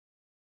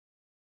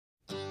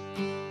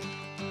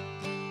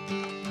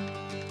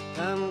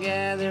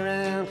gather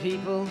round,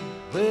 people,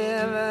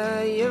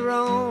 wherever you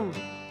roam,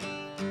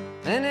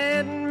 and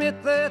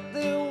admit that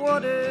the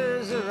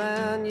waters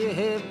around you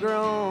have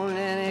grown,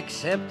 and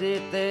accept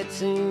it that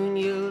soon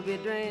you'll be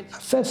drenched. A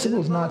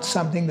festival is not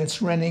something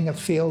that's renting a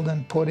field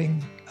and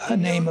putting a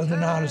name of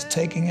an artist,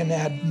 taking an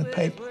ad in the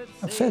paper.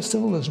 A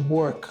festival is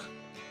work.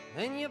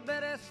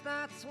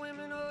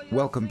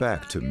 Welcome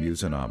back to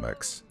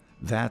Musonomics.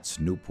 That's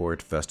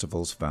Newport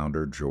Festival's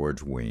founder,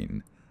 George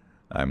Wein.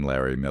 I'm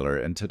Larry Miller,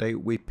 and today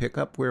we pick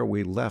up where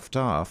we left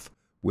off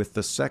with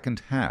the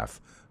second half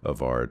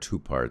of our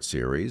two-part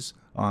series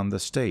on the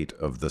state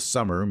of the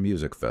summer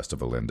music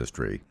festival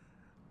industry.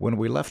 When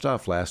we left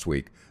off last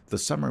week, the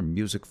Summer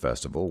Music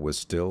Festival was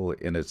still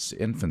in its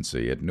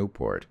infancy at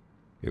Newport.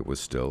 It was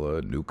still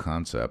a new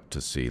concept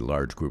to see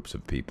large groups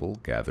of people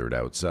gathered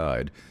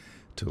outside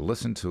to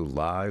listen to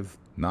live,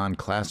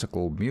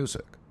 non-classical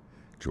music.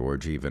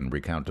 George even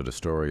recounted a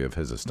story of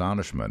his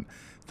astonishment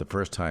the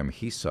first time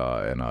he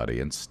saw an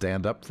audience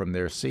stand up from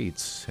their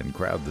seats and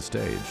crowd the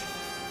stage.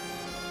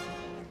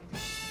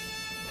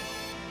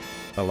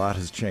 A lot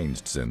has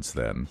changed since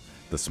then.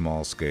 The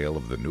small scale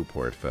of the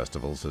Newport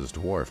festivals is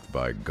dwarfed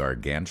by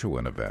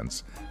gargantuan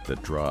events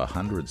that draw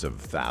hundreds of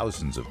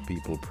thousands of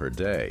people per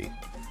day,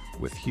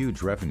 with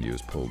huge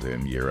revenues pulled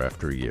in year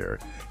after year.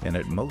 And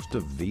at most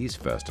of these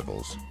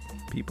festivals,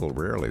 people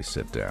rarely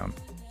sit down.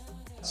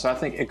 So I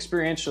think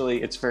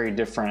experientially it's very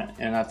different,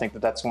 and I think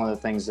that that's one of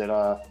the things that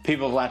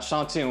people have latched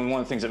onto, and one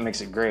of the things that makes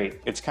it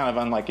great. It's kind of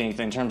unlike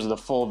anything in terms of the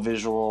full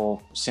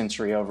visual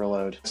sensory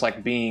overload. It's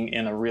like being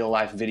in a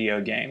real-life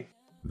video game.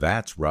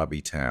 That's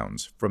Robbie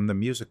Towns from the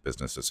Music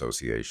Business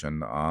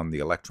Association on the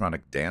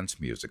electronic dance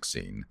music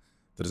scene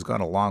that has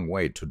gone a long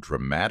way to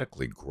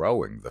dramatically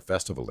growing the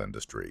festival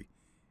industry.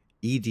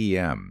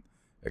 EDM,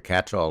 a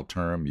catch-all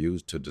term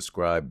used to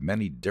describe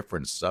many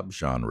different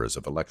subgenres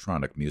of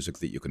electronic music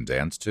that you can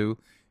dance to,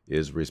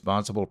 is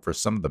responsible for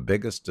some of the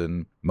biggest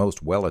and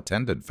most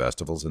well-attended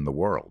festivals in the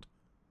world.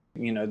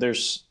 You know,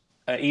 there's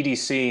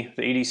EDC,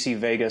 the EDC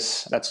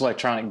Vegas, that's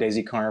Electronic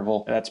Daisy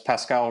Carnival. That's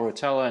Pascal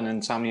Rotella and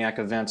Insomniac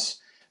Events.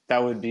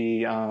 That would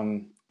be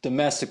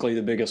domestically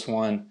the biggest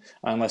one,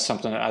 unless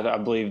something, I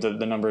believe the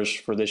numbers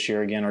for this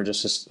year, again, are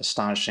just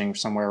astonishing,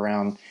 somewhere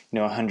around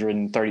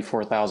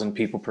 134,000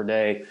 people per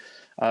day.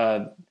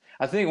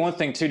 I think one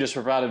thing, too, just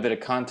to provide a bit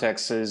of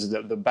context, is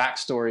that the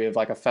backstory of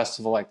like a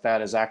festival like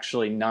that is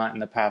actually not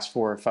in the past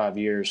 4 or 5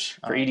 years.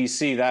 For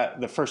EDC,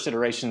 the first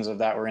iterations of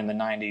that were in the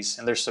 90s,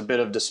 and there's a bit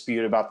of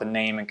dispute about the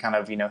name and kind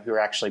of, who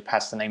actually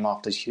passed the name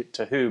off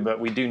to who, but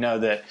we do know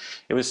that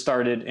it was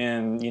started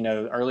in,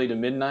 early to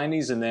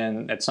mid-90s, and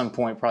then at some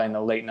point, probably in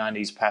the late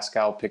 90s,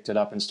 Pascal picked it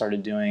up and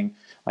started doing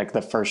like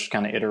the first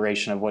kind of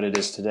iteration of what it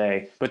is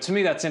today. But to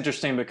me, that's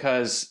interesting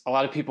because a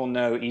lot of people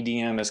know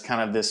EDM as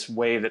kind of this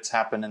wave that's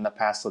happened in the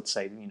past, let's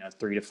say,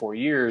 3 to 4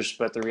 years.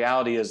 But the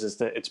reality is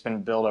that it's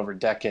been built over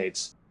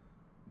decades.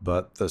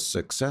 But the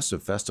success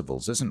of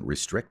festivals isn't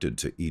restricted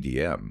to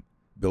EDM.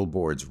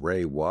 Billboard's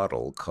Ray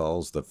Waddle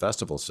calls the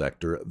festival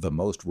sector the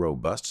most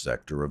robust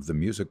sector of the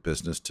music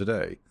business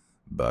today,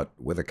 but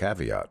with a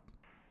caveat.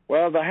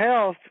 Well, the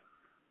health,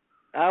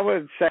 I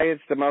would say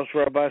it's the most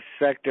robust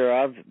sector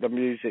of the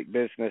music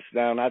business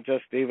now, not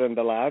just even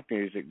the live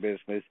music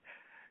business.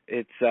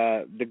 It's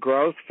the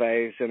growth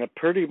phase in a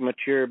pretty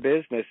mature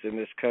business in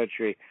this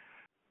country.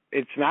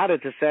 It's not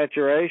at the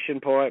saturation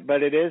point,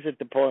 but it is at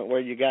the point where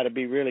you got to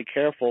be really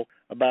careful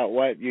about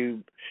what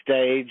you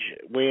stage,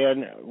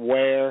 when,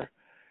 where.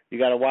 You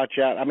got to watch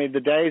out. I mean, the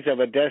days of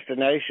a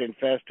destination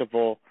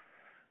festival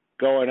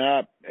going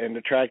up and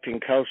attracting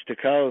coast to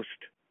coast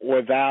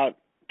without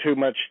too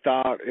much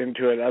thought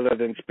into it other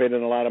than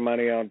spending a lot of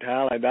money on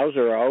talent, those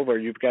are over.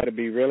 You've got to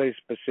be really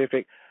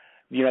specific.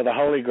 The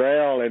holy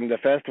grail in the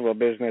festival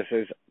business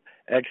is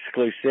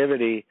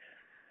exclusivity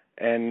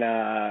and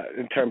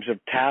in terms of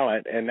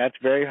talent, and that's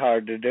very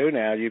hard to do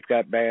now. You've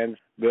got bands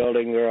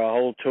building their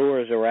whole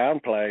tours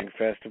around playing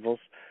festivals,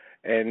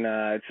 and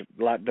it's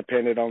a lot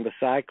dependent on the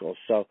cycles.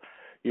 So,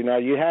 you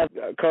have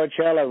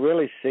Coachella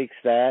really seeks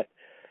that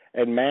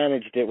and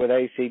managed it with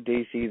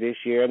AC/DC this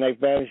year, and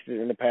they've managed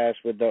it in the past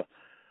with a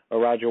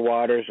Roger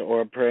Waters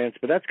or a Prince,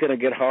 but that's going to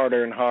get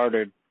harder and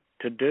harder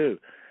to do,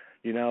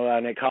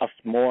 and it costs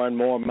more and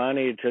more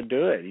money to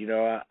do it.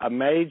 A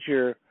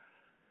major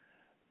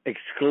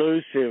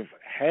exclusive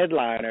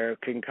headliner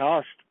can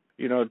cost,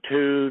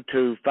 $2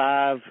 to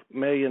 $5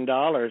 million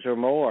or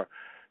more.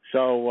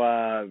 So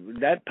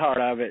that part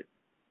of it,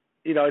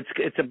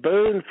 it's a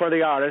boon for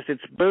the artist.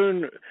 It's a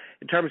boon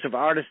in terms of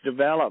artist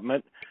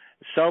development.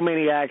 So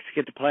many acts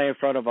get to play in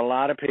front of a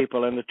lot of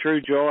people, and the true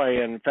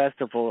joy in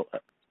festival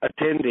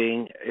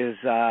attending is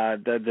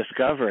the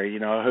discovery,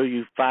 who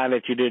you find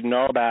that you didn't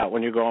know about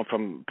when you're going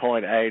from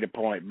point A to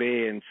point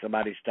B and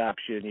somebody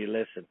stops you and you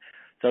listen.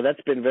 So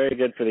that's been very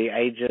good for the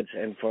agents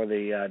and for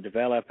the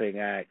developing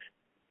acts.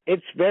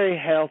 It's very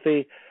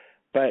healthy,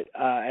 but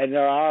and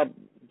there are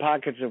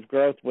pockets of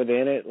growth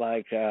within it,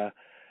 like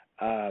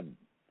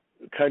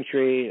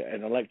country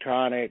and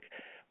electronic,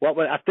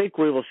 I think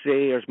we will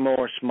see is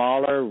more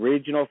smaller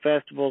regional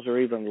festivals or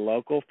even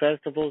local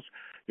festivals.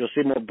 You'll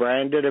see more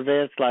branded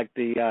events like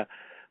the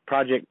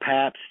Project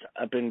Pabst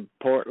up in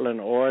Portland,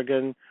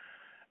 Oregon.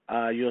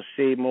 You'll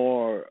see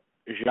more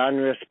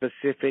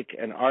genre-specific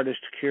and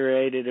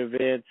artist-curated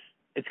events.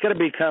 It's going to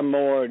become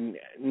more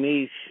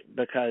niche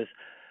because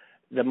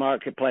the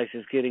marketplace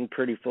is getting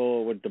pretty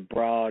full with the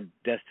broad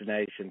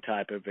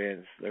destination-type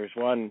events. There's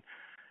one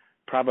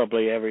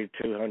probably every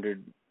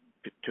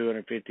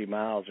 250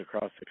 miles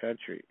across the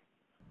country.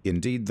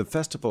 Indeed, the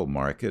festival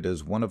market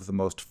is one of the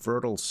most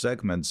fertile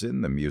segments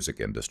in the music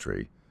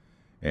industry,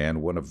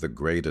 and one of the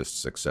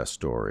greatest success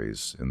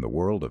stories in the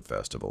world of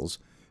festivals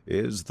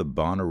is the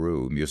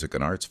Bonnaroo Music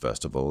and Arts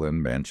Festival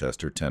in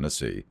Manchester,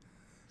 Tennessee,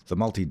 the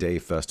multi-day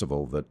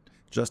festival that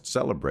just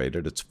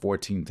celebrated its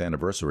 14th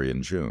anniversary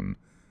in June.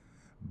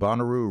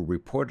 Bonnaroo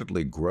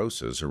reportedly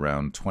grosses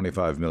around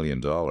 $25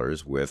 million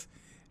with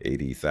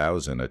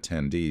 80,000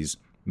 attendees,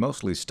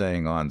 mostly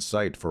staying on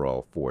site for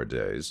all 4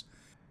 days,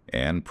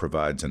 and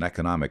provides an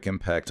economic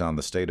impact on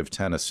the state of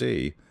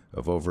Tennessee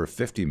of over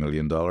 $50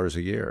 million a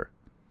year.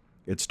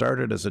 It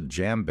started as a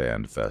jam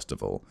band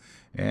festival,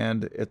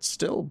 and it's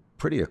still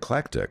pretty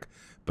eclectic,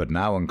 but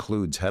now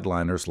includes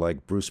headliners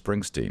like Bruce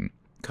Springsteen,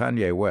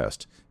 Kanye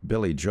West,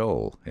 Billy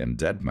Joel, and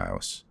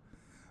Deadmau5.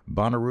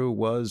 Bonnaroo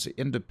was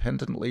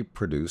independently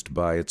produced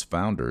by its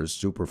founders,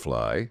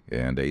 Superfly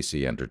and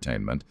AC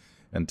Entertainment,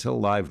 until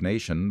Live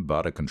Nation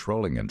bought a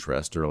controlling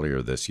interest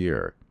earlier this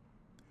year.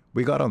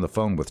 We got on the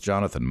phone with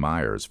Jonathan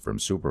Myers from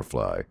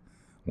Superfly,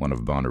 one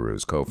of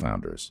Bonnaroo's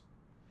co-founders.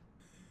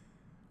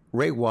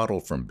 Ray Waddle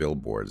from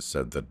Billboard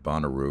said that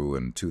Bonnaroo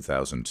in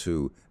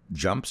 2002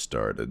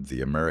 jump-started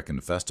the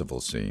American festival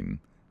scene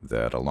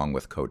that, along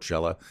with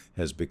Coachella,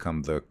 has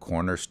become the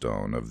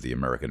cornerstone of the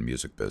American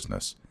music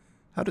business.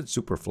 How did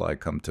Superfly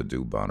come to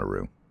do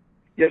Bonnaroo?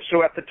 Yeah,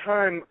 so at the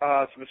time,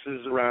 so this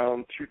is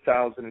around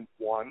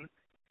 2001,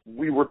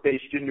 we were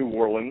based in New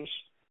Orleans.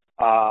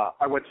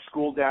 I went to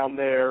school down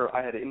there.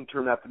 I had an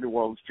intern at the New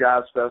Orleans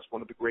Jazz Fest,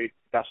 one of the great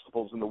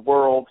festivals in the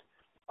world.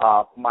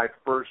 My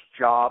first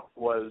job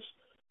was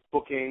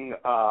booking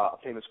a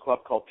famous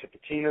club called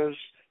Tipitina's,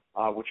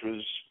 which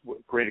was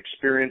a great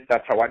experience.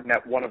 That's how I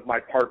met one of my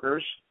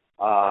partners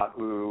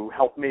who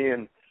helped me,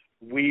 and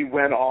we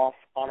went off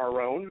on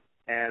our own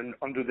and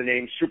under the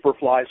name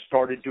Superfly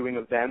started doing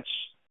events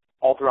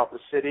all throughout the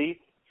city,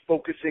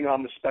 focusing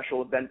on the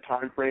special event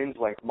timeframes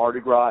like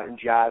Mardi Gras and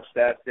Jazz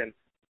Fest, and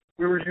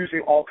we were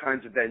using all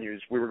kinds of venues.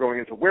 We were going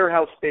into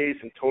warehouse space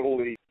and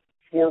totally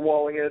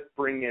four-walling it,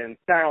 bringing in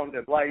sound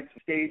and lights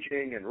and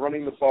staging and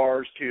running the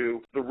bars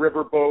to the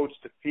river boats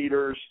to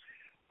feeders.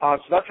 So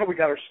that's how we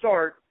got our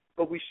start,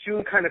 but we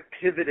soon kind of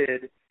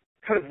pivoted,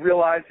 kind of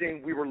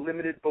realizing we were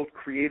limited both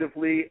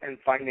creatively and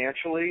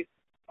financially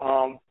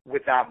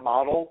with that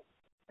model.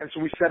 And so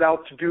we set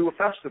out to do a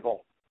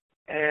festival.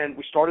 And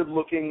we started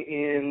looking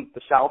in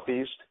the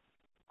Southeast,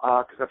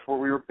 because that's where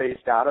we were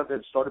based out of,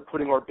 and started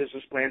putting our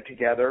business plan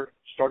together,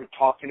 started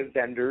talking to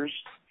vendors,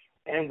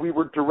 and we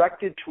were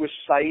directed to a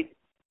site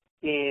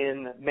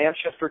in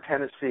Manchester,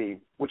 Tennessee,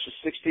 which is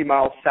 60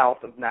 miles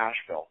south of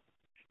Nashville.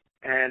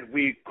 And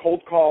we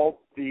cold called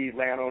the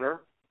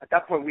landowner. At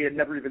that point, we had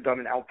never even done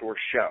an outdoor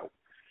show.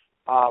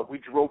 We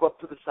drove up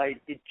to the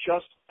site. It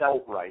just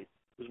felt right.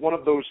 It was one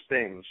of those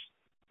things.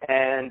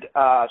 And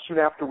soon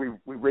after,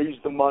 we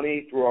raised the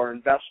money through our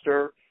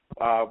investor.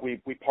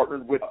 We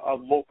partnered with a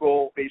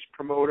local-based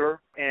promoter,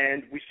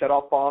 and we set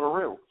up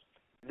Bonnaroo.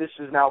 This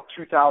is now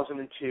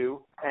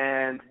 2002,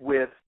 and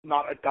with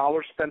not a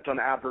dollar spent on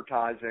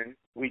advertising,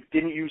 we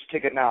didn't use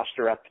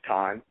Ticketmaster at the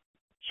time,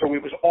 so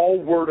it was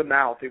all word of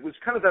mouth. It was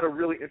kind of at a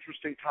really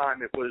interesting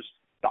time. It was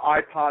the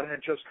iPod had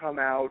just come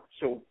out,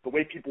 so the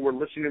way people were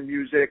listening to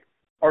music,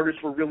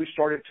 artists were really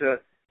starting to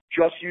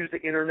just use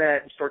the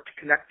internet and start to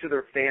connect to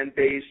their fan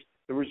base.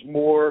 There was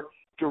more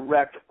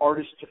direct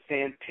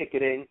artist-to-fan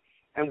ticketing,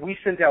 and we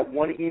sent out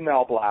one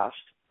email blast.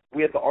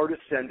 We had the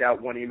artists send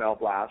out one email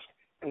blast,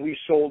 and we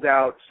sold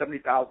out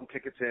 70,000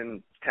 tickets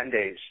in 10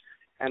 days.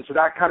 And so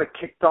that kind of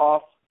kicked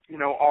off,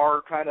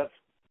 our kind of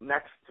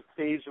next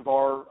phase of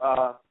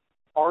our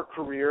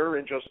career,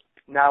 and just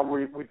now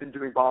we've been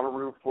doing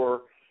Bonnaroo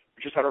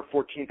we just had our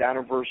 14th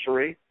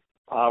anniversary.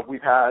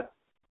 We've had,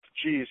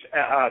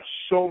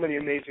 so many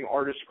amazing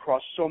artists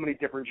across so many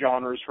different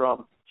genres,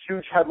 from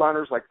huge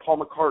headliners like Paul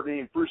McCartney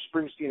and Bruce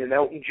Springsteen and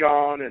Elton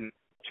John, and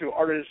to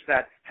artists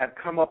that have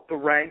come up the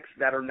ranks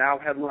that are now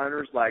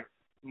headliners like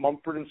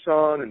Mumford &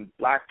 Son and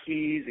Black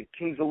Keys and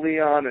Kings of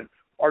Leon, and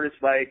artists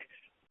like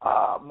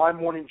My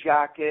Morning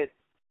Jacket,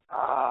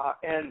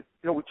 and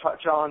we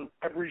touch on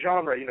every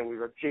genre. We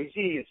have Jay-Z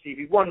and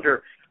Stevie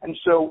Wonder, and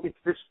so it's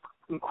this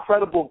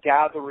incredible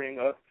gathering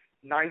of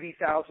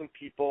 90,000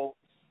 people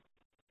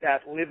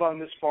that live on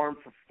this farm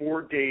for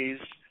 4 days,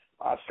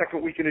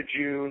 second weekend of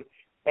June,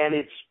 and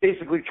it's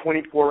basically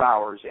 24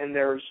 hours, and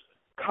there's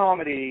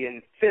comedy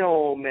and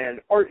film and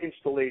art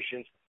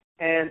installations,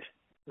 and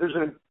there's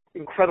an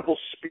incredible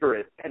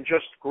spirit and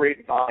just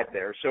great vibe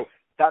there. So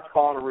that's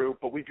Bonnaroo,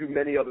 but we do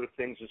many other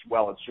things as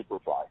well at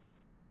Superfly.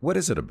 What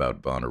is it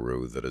about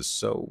Bonnaroo that is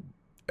so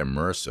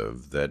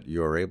immersive that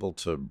you're able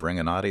to bring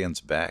an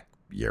audience back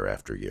year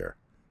after year?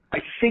 I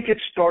think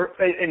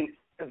and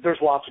there's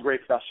lots of great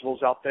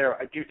festivals out there.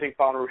 I do think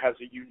Bonnaroo has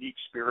a unique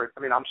spirit.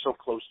 I mean, I'm so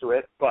close to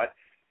it, but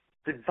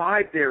the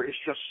vibe there is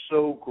just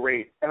so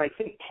great. And I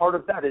think part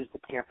of that is the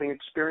camping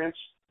experience.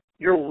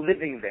 You're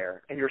living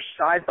there, and you're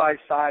side by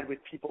side with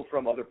people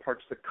from other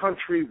parts of the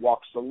country,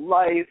 walks of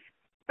life,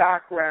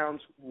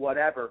 backgrounds,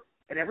 whatever.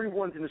 And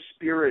everyone's in the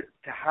spirit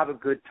to have a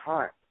good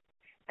time.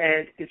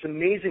 And it's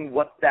amazing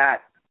what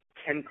that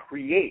can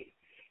create.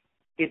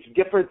 It's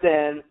different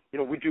than,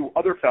 we do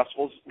other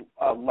festivals,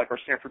 like our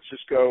San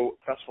Francisco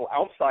Festival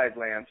Outside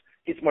Lands.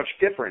 It's much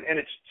different, and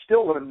it's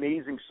still an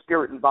amazing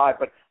spirit and vibe.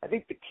 But I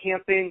think the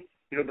camping,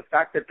 the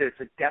fact that it's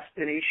a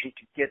destination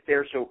to get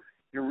there, so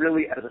you're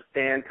really, as a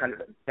fan, kind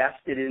of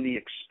invested in the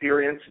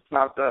experience. It's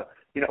not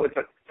it's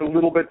a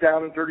little bit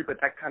down and dirty,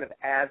 but that kind of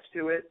adds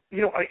to it.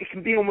 It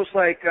can be almost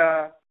like,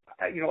 a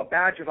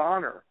badge of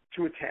honor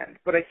to attend.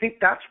 But I think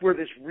that's where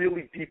this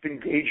really deep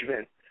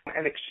engagement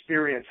and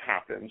experience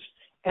happens.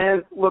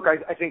 And look,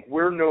 I think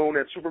we're known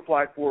at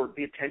Superfly for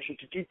the attention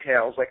to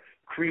details, like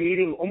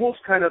creating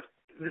almost kind of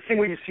the same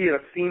way you see at a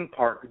theme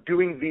park,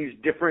 doing these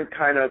different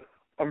kind of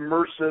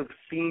immersive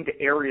themed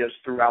areas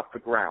throughout the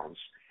grounds.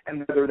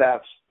 And whether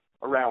that's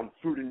around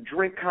food and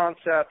drink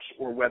concepts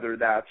or whether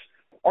that's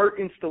art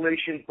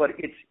installations, but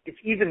it's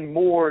even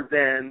more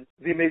than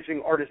the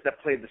amazing artists that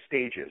play the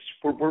stages.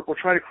 We're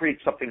trying to create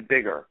something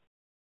bigger.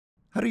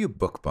 How do you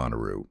book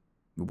Bonnaroo?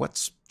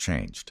 What's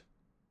changed?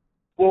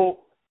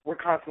 Well, we're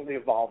constantly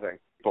evolving,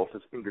 both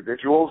as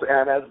individuals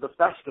and as the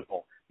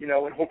festival,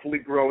 and hopefully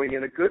growing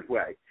in a good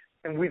way.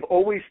 And we've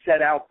always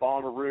set out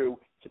Bonnaroo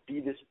to be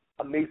this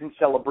amazing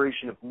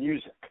celebration of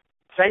music.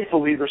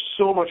 Thankfully, there's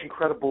so much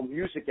incredible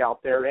music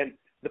out there, and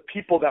the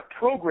people that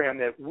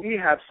program it, we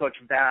have such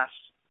vast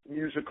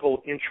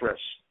musical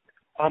interests.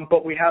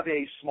 But we have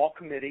a small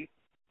committee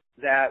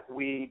that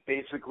we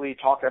basically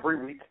talk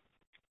every week,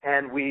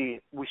 and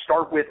we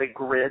start with a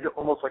grid,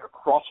 almost like a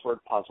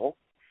crossword puzzle,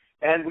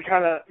 and we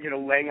kind of,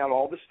 laying out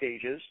all the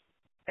stages.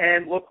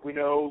 And look, we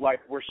know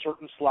where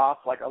certain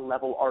slots, like a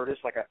level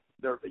artist, a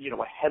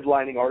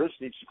headlining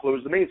artist needs to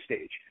close the main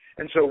stage.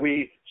 And so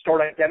we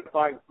start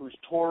identifying who's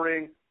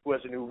touring, who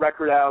has a new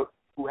record out,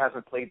 who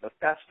hasn't played the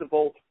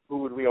festival, who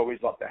would we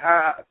always love to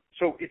have.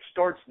 So it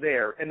starts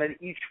there. And then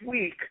each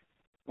week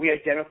we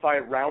identify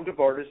a round of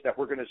artists that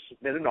we're going to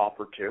submit an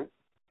offer to.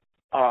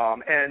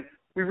 And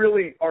we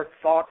really are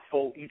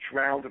thoughtful each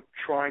round of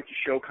trying to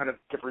show kind of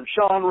different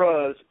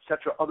genres, et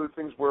cetera, other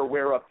things we're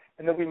aware of.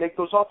 And then we make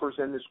those offers,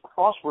 and this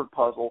crossword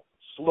puzzle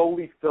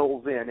slowly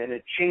fills in, and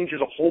it changes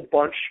a whole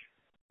bunch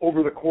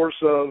over the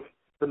course of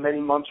the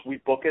many months we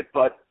book it.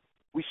 But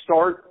we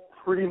start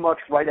pretty much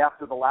right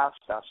after the last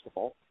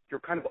festival. You're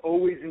kind of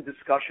always in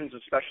discussions,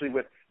 especially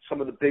with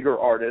some of the bigger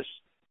artists,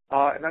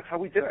 and that's how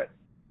we do it.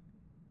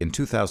 In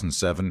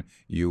 2007,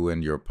 you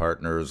and your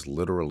partners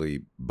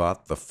literally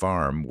bought the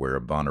farm where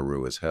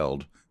Bonnaroo is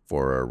held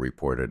for a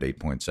reported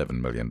 $8.7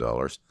 million.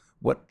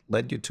 What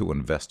led you to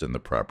invest in the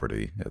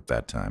property at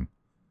that time?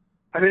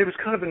 I mean, it was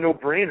kind of a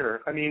no-brainer.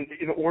 I mean,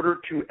 in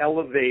order to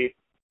elevate,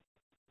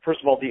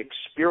 first of all, the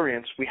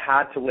experience, we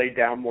had to lay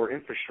down more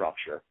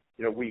infrastructure.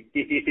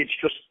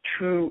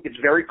 It's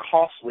very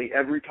costly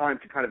every time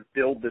to kind of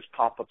build this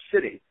pop-up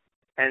city.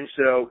 And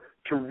so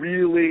to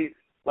really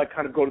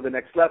kind of go to the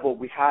next level,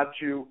 we had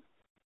to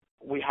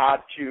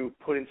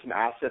put in some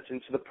assets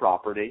into the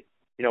property.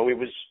 It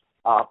was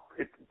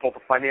both a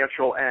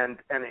financial and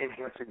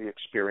enhancing the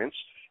experience.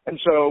 And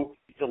so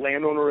the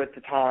landowner at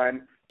the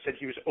time said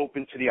he was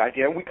open to the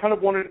idea, and we kind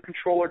of wanted to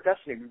control our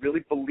destiny. We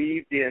really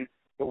believed in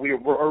what we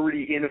were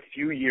already in a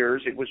few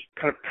years. It was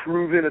kind of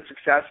proven a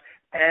success,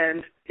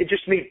 and it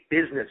just made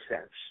business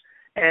sense.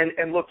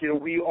 And look,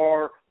 we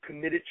are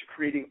committed to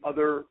creating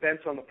other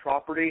events on the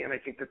property, and I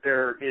think that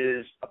there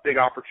is a big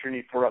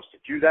opportunity for us to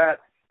do that.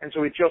 And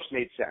so it just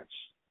made sense.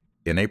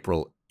 In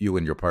April, you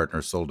and your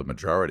partner sold a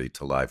majority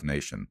to Live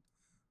Nation.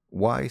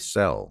 Why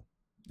sell,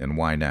 and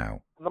why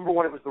now? Number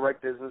one, it was the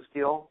right business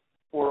deal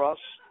for us,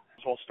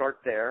 so I'll start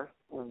there.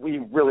 We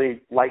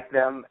really like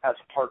them as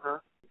a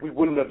partner. We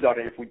wouldn't have done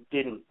it if we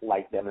didn't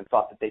like them and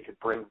thought that they could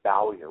bring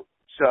value.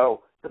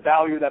 So the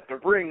value that they're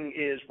bringing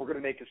is we're going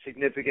to make a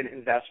significant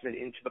investment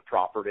into the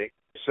property.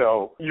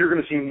 So you're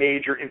going to see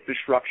major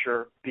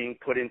infrastructure being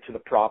put into the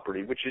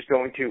property, which is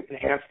going to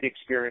enhance the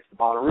experience, the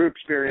Bonnaroo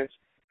experience,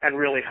 and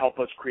really help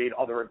us create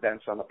other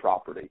events on the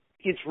property.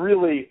 It's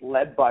really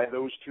led by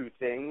those two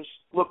things.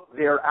 Look,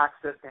 their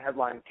access to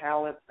headline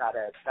talent, that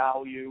adds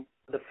value.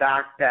 The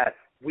fact that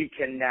we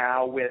can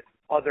now, with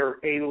other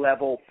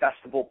A-level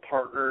festival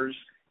partners,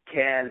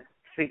 can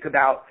think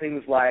about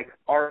things like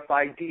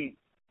RFID,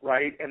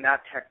 right, and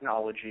that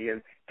technology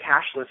and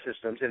cashless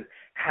systems, and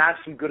have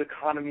some good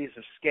economies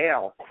of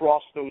scale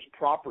across those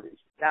properties.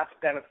 That's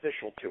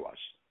beneficial to us.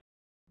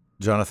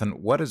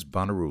 Jonathan, what does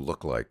Bonnaroo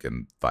look like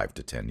in 5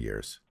 to 10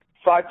 years?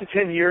 5 to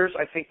 10 years,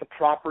 I think the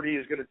property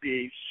is going to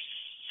be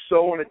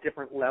so on a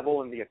different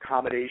level in the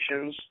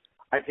accommodations.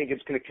 I think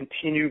it's going to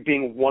continue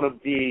being one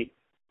of the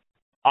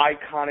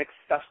iconic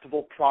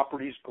festival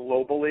properties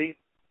globally.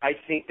 I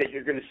think that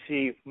you're going to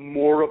see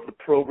more of the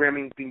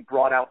programming being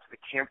brought out to the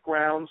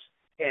campgrounds,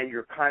 and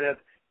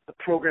the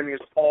programming is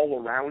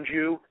all around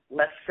you,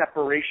 less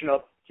separation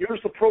of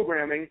here's the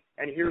programming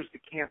and here's the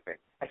camping.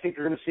 I think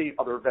you're going to see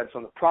other events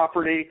on the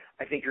property.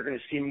 I think you're going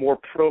to see more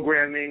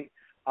programming,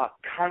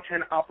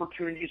 content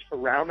opportunities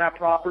around that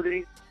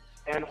property,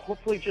 and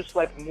hopefully just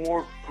like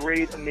more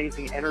great,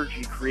 amazing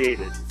energy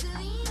created.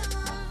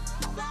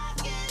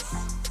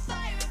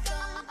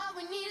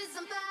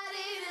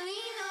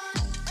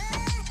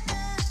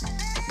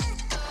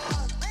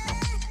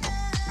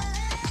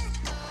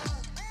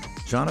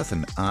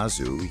 Jonathan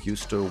Azu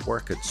used to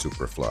work at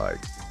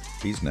Superfly.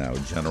 He's now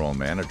general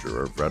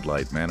manager of Red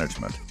Light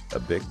Management, a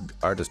big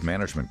artist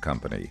management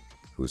company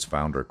whose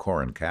founder,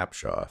 Corin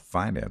Capshaw,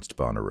 financed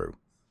Bonnaroo.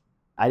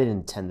 I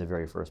didn't attend the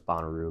very first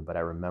Bonnaroo, but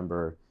I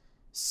remember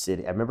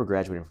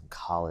graduating from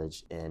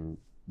college and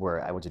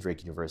where I went to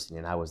Drake University,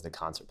 and I was the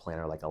concert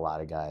planner, like a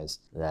lot of guys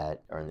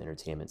that are in the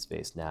entertainment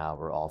space now.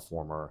 We're all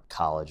former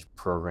college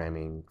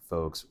programming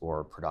folks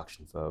or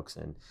production folks.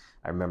 And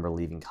I remember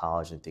leaving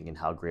college and thinking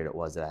how great it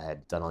was that I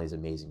had done all these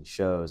amazing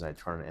shows. And I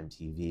turned on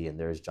MTV, and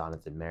there's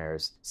Jonathan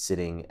Mayers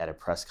sitting at a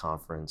press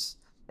conference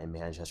in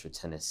Manchester,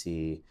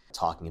 Tennessee,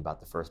 talking about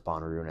the first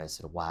Bonnaroo. And I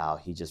said, wow,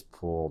 he just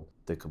pulled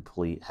the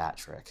complete hat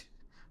trick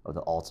of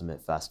the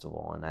ultimate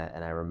festival. And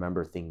I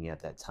remember thinking at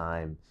that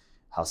time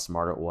how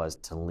smart it was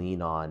to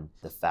lean on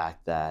the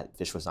fact that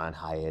Phish was on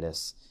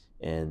hiatus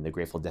and the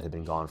Grateful Dead had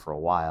been gone for a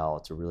while,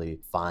 to really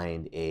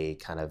find a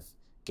kind of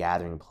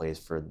gathering place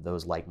for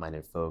those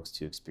like-minded folks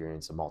to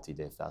experience a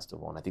multi-day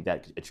festival. And I think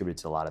that attributed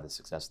to a lot of the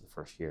success of the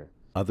first year.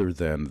 Other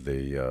than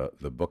the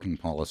booking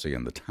policy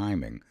and the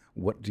timing,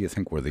 what do you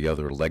think were the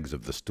other legs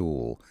of the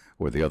stool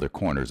or the other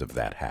corners of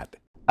that hat?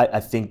 I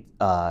think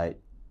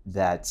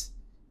that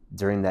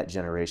during that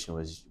generation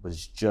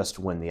was just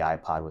when the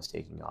iPod was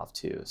taking off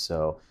too.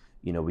 So,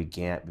 we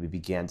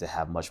began to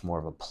have much more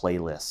of a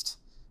playlist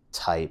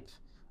type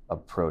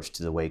approach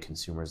to the way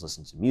consumers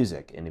listen to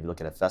music. And if you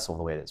look at a festival,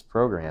 the way that it's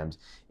programmed,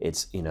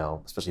 it's,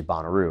 especially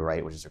Bonnaroo,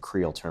 right, which is a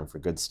Creole term for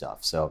good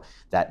stuff. So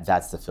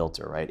that's the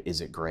filter, right?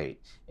 Is it great?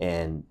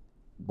 And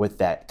with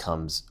that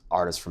comes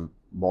artists from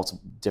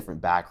multiple different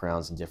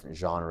backgrounds and different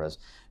genres.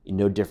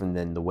 No different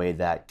than the way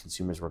that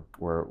consumers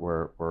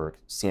were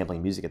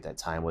sampling music at that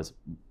time was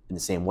in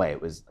the same way.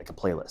 It was like a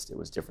playlist. It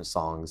was different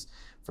songs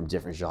from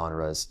different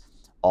genres,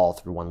 all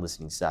through one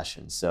listening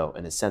session. So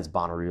in a sense,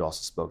 Bonnaroo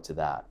also spoke to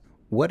that.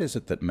 What is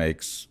it that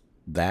makes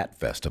that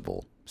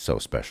festival so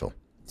special?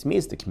 To me,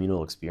 it's the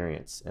communal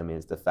experience. I mean,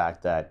 it's the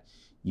fact that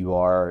you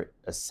are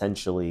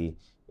essentially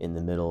in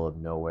the middle of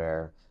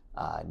nowhere.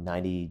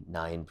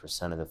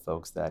 99% of the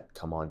folks that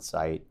come on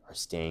site are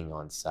staying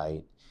on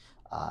site.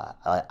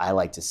 I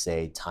like to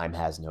say time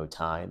has no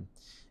time.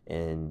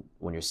 And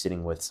when you're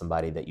sitting with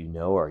somebody that you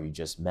know or you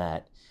just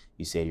met,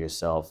 you say to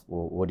yourself,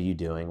 well, what are you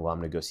doing? Well, I'm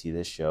going to go see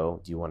this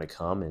show. Do you want to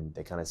come? And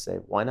they kind of say,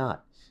 why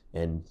not?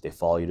 And they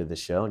follow you to the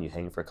show and you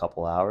hang for a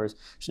couple hours.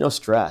 There's no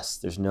stress.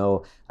 There's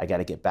no, I got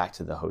to get back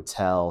to the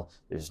hotel.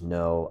 There's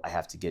no, I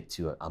have to get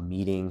to a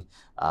meeting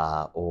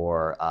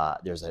or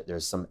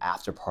there's some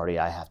after party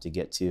I have to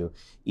get to.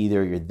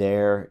 Either you're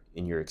there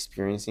and you're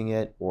experiencing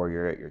it, or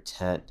you're at your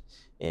tent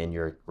and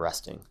you're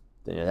resting.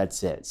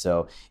 That's it.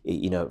 So,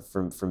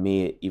 for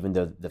me, even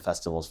though the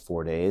festival is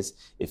 4 days,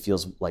 it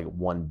feels like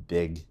one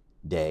big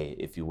day,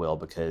 if you will,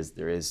 because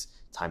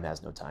time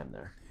has no time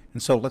there.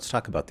 And so let's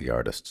talk about the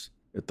artists.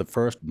 At the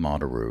first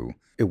Bonnaroo,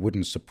 it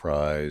wouldn't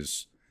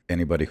surprise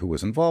anybody who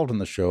was involved in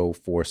the show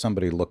for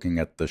somebody looking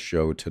at the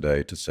show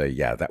today to say,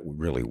 yeah, that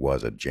really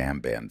was a jam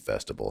band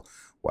festival.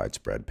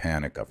 Widespread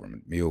Panic,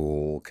 Government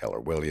Mule,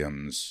 Keller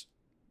Williams,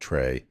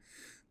 Trey.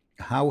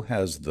 How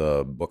has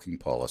the booking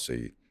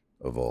policy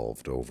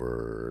evolved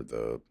over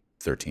the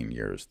 13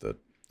 years that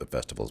the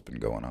festival's been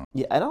going on?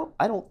 Yeah,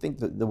 I don't think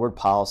that the word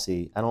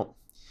policy, I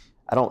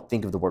don't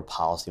think of the word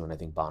policy when I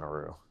think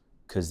Bonnaroo,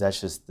 because that's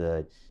just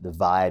the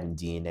vibe and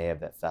DNA of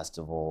that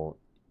festival.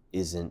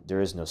 There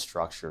is no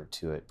structure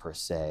to it per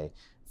se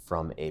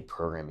from a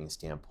programming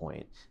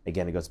standpoint.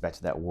 Again, it goes back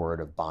to that word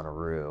of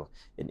Bonnaroo,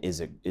 and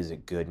is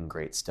it good and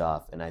great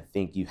stuff? And I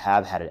think you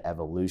have had an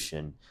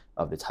evolution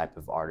of the type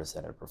of artists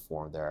that have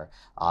performed there.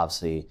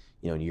 Obviously,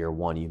 in year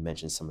one, you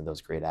mentioned some of those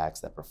great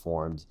acts that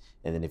performed.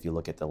 And then if you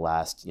look at the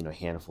last,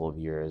 handful of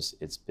years,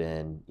 it's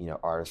been,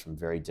 artists from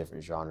very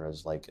different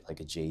genres, like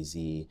a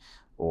Jay-Z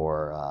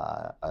or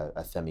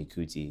a Femi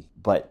Kuti.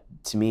 But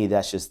to me,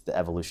 that's just the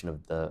evolution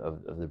of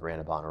the brand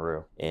of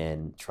Bonnaroo,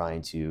 and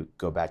trying to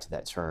go back to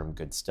that term,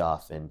 good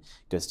stuff. And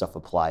good stuff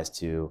applies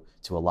to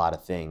a lot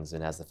of things.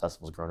 And as the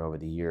festival's grown over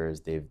the years,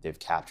 they've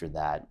captured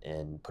that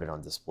and put it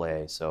on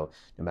display. So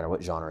no matter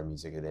what genre of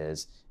music it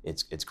is,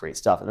 it's great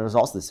stuff. And there's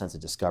also the sense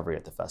of discovery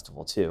at the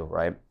festival too,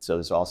 right? So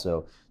there's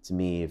also, to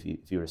me, if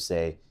you were to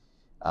say,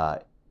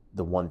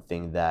 the one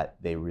thing that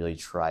they really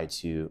try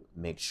to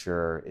make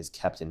sure is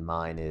kept in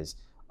mind is,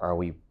 are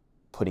we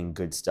putting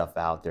good stuff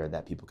out there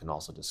that people can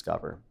also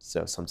discover?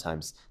 So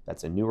sometimes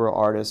that's a newer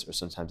artist, or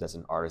sometimes that's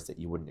an artist that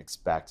you wouldn't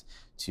expect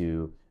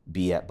to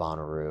be at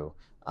Bonnaroo,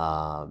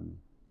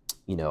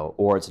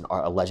 or it's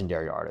a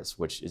legendary artist,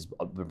 which has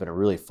been a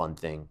really fun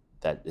thing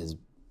that has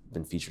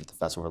been featured at the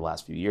festival over the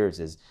last few years,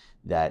 is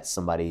that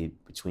somebody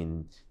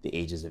between the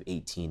ages of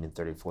 18 and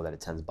 34 that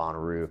attends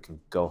Bonnaroo can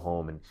go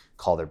home and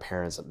call their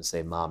parents up and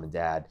say, Mom and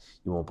Dad,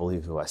 you won't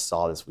believe who I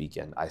saw this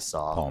weekend. I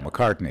saw Paul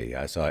McCartney,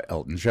 I saw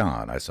Elton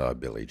John, I saw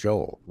Billy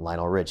Joel.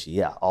 Lionel Richie,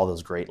 yeah, all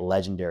those great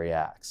legendary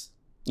acts.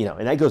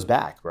 And that goes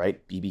back,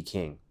 right? B.B.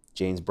 King,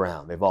 James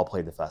Brown, they've all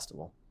played the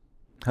festival.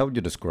 How would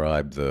you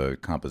describe the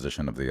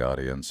composition of the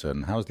audience,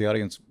 and how's the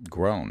audience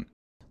grown?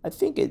 I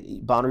think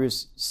Bonnaroo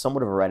is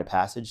somewhat of a rite of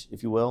passage,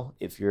 if you will.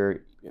 If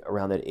you're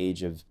around that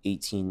age of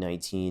 18,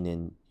 19,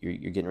 and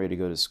you're getting ready to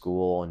go to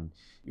school and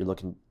you're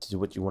looking to do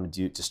what you want to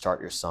do to start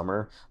your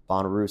summer,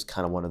 Bonnaroo is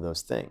kind of one of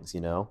those things,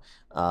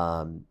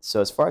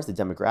 So as far as the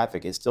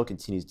demographic, it still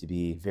continues to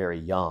be very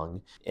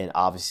young. And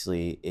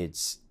obviously,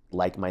 it's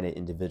like-minded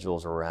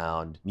individuals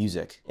around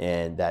music,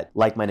 and that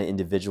like-minded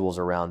individuals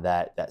around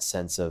that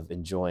sense of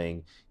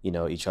enjoying,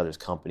 each other's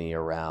company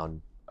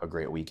around a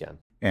great weekend.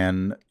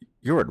 And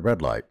you're at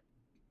Red Light,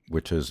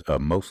 which is a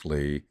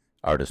mostly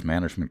artist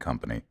management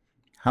company.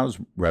 How's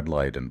Red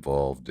Light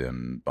involved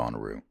in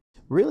Bonnaroo?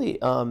 Really,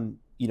 Corin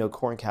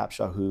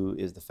Capshaw, who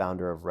is the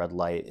founder of Red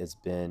Light, has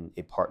been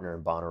a partner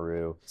in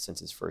Bonnaroo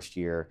since his first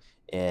year.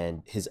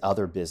 And his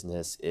other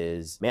business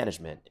is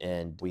management.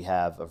 And we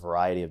have a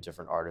variety of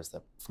different artists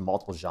from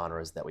multiple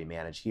genres that we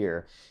manage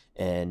here.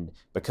 And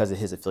because of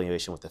his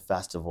affiliation with the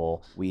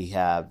festival, we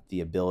have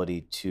the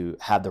ability to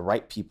have the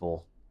right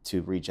people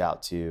to reach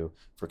out to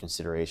for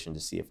consideration to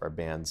see if our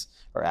bands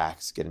or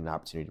acts get an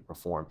opportunity to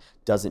perform.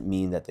 Doesn't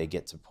mean that they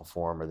get to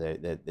perform or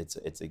that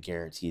it's a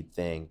guaranteed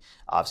thing.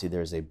 Obviously,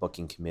 there's a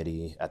booking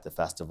committee at the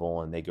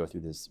festival, and they go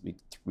through this.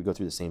 We go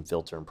through the same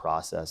filter and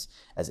process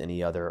as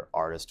any other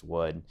artist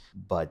would.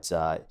 But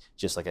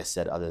just like I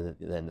said, other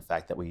than the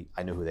fact that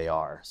I know who they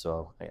are,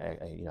 so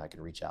I can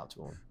reach out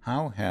to them.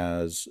 How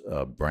has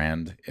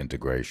brand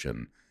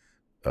integration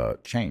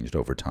changed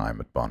over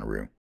time at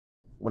Bonnaroo?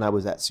 When I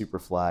was at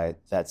Superfly,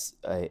 that's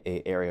a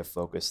area of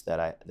focus that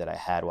I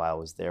had while I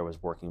was there,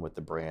 was working with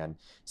the brand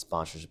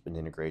sponsorship and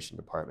integration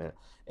department.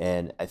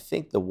 And I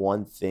think the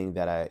one thing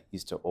that I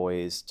used to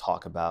always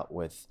talk about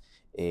with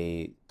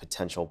a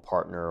potential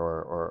partner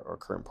or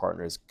current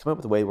partner is come up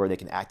with a way where they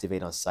can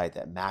activate on site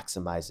that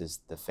maximizes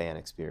the fan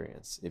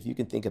experience. If you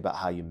can think about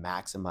how you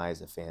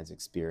maximize a fan's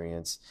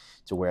experience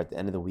to where at the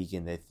end of the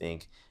weekend they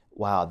think,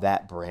 wow,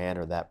 that brand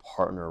or that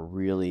partner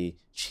really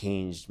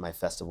changed my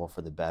festival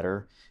for the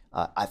better.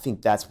 I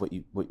think that's what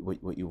you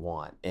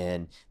want,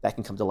 and that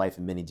can come to life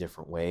in many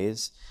different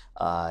ways.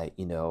 One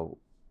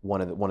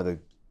of the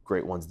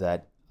great ones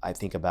that I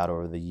think about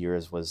over the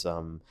years was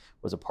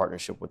a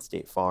partnership with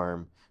State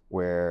Farm,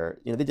 where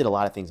they did a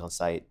lot of things on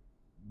site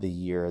the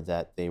years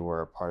that they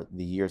were a part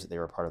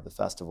of the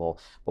festival.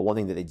 But one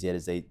thing that they did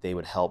is they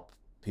would help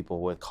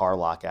people with car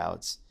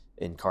lockouts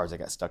in cars that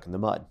got stuck in the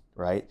mud,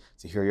 right?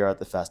 So here you are at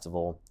the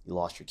festival, you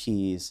lost your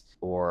keys,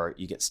 or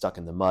you get stuck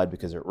in the mud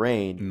because it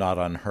rained. Not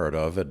unheard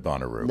of at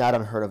Bonnaroo. Not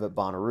unheard of at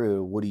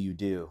Bonnaroo. What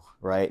do?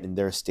 Right? And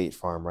there's State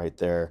Farm right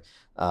there,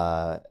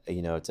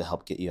 to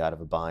help get you out of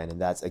a bind. And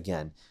that's,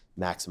 again,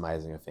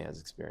 maximizing a fan's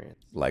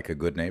experience. Like a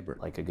good neighbor.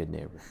 Like a good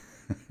neighbor.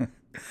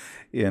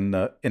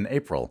 In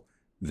April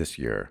this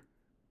year,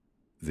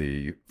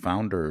 the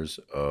founders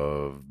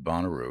of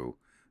Bonnaroo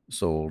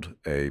sold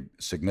a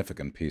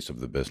significant piece of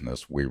the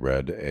business. We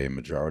read a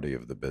majority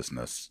of the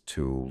business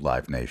to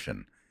Live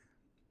Nation.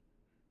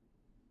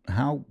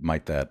 How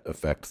might that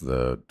affect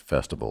the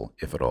festival,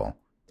 if at all?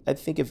 I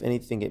think if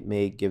anything, it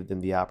may give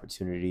them the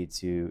opportunity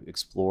to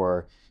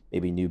explore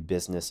maybe new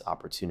business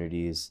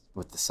opportunities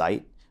with the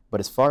site. But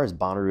as far as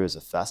Bonnaroo as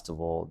a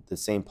festival, the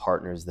same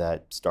partners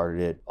that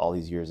started it all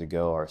these years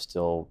ago are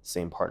still the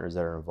same partners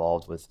that are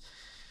involved with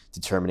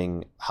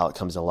determining how it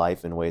comes to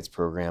life and the way it's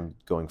programmed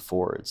going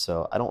forward.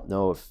 So I don't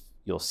know if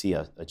you'll see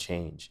a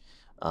change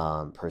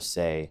per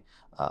se,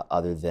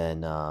 other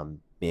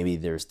than maybe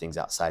there's things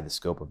outside the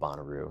scope of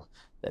Bonnaroo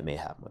that may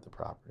happen with the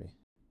property.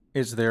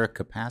 Is there a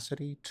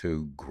capacity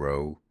to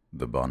grow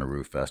the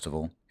Bonnaroo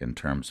Festival in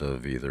terms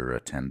of either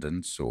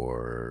attendance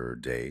or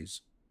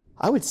days?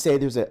 I would say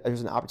there's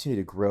an opportunity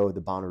to grow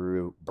the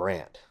Bonnaroo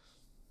brand.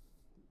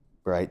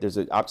 Right, there's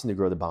an opportunity to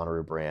grow the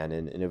Bonnaroo brand,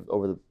 and if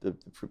over the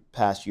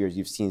past years,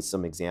 you've seen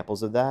some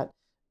examples of that.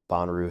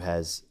 Bonnaroo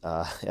has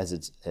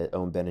its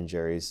own Ben &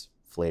 Jerry's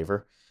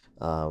flavor,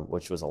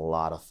 which was a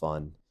lot of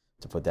fun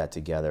to put that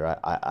together.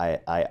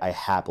 I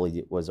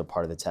happily was a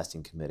part of the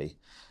testing committee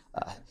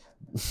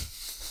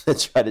to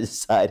try to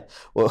decide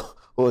what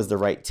was the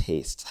right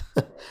taste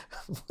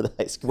for the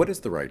ice cream. What is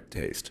the right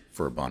taste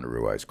for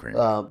Bonnaroo ice cream?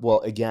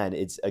 Well, again,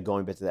 it's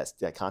going back to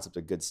that concept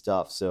of good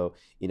stuff. So,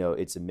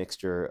 it's a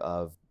mixture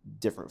of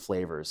different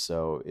flavors.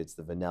 So it's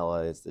the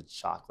vanilla, it's the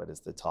chocolate, it's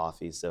the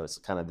toffee. So it's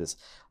kind of this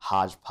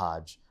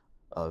hodgepodge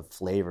of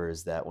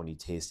flavors that when you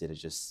taste it, it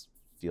just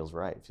feels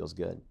right. It feels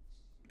good.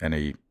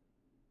 Any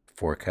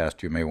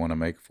forecast you may want to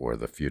make for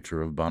the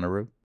future of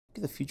Bonnaroo?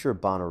 The future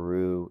of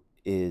Bonnaroo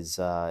is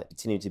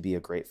continuing to be a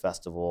great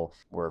festival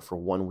where for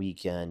one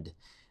weekend,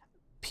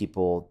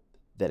 people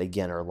that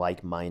again are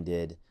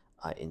like-minded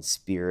in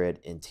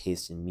spirit and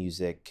taste in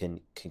music can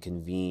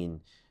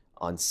convene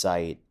on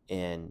site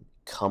and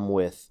come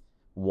with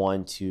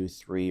 1, 2,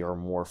 3 or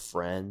more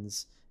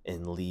friends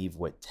and leave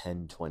with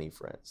 10, 20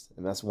 friends.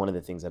 And that's one of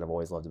the things that I've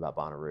always loved about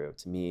Bonnaroo.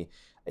 To me,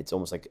 it's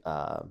almost like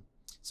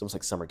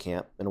summer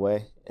camp in a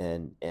way.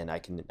 And I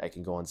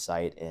can go on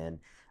site and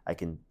I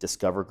can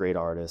discover great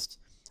artists.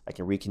 I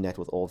can reconnect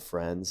with old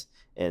friends.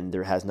 And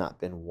there has not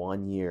been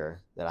one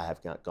year that I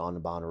have not gone to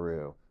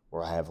Bonnaroo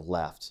where I have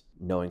left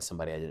knowing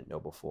somebody I didn't know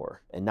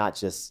before. And not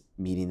just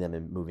meeting them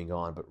and moving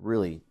on, but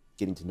really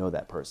getting to know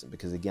that person.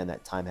 Because again,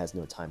 that time has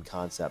no time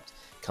concept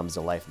comes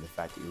to life in the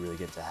fact that you really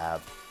get to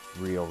have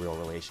real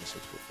relationships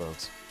with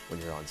folks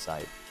when you're on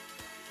site.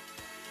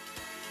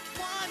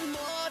 One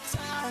more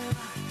time.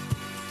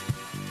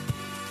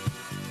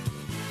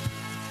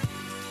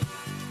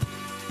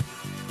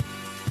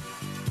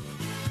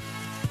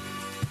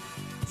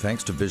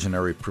 Thanks to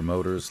visionary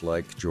promoters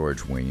like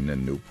George Wein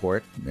in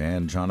Newport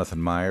and Jonathan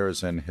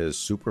Myers and his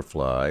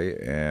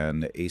Superfly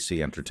and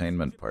AC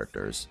Entertainment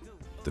partners,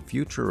 the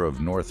future of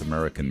North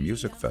American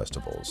music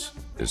festivals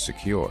is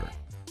secure,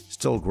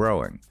 still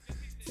growing,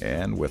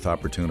 and with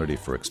opportunity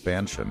for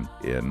expansion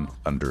in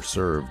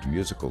underserved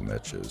musical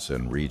niches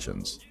and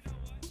regions.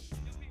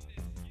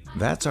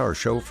 That's our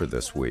show for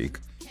this week,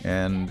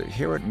 and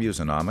here at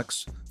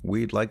Musonomics,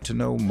 we'd like to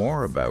know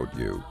more about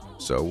you,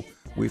 so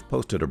we've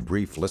posted a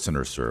brief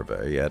listener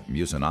survey at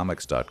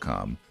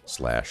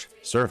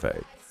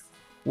musonomics.com/survey.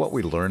 What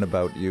we learn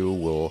about you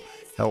will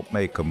help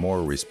make a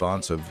more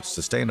responsive,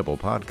 sustainable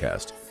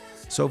podcast,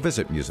 so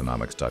visit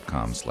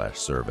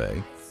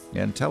musonomics.com/survey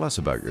and tell us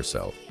about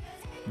yourself.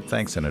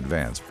 Thanks in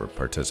advance for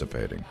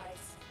participating.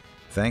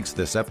 Thanks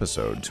this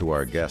episode to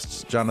our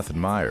guests Jonathan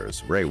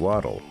Myers, Ray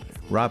Waddle,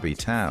 Robbie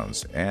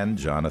Towns, and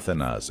Jonathan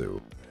Azu.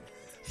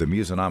 The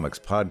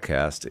Musonomics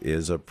podcast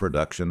is a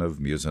production of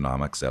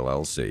Musonomics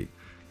LLC,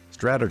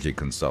 strategy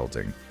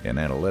consulting and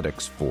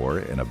analytics for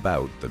and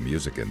about the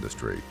music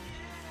industry.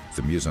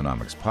 The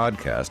Musonomics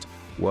podcast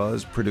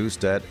was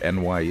produced at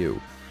NYU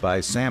by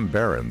Sam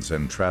Behrens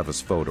and Travis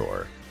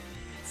Fodor.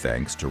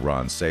 Thanks to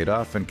Ron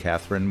Sadoff and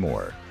Catherine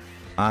Moore.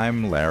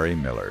 I'm Larry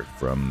Miller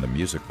from the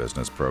Music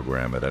Business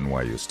program at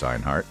NYU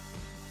Steinhardt.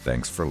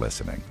 Thanks for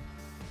listening.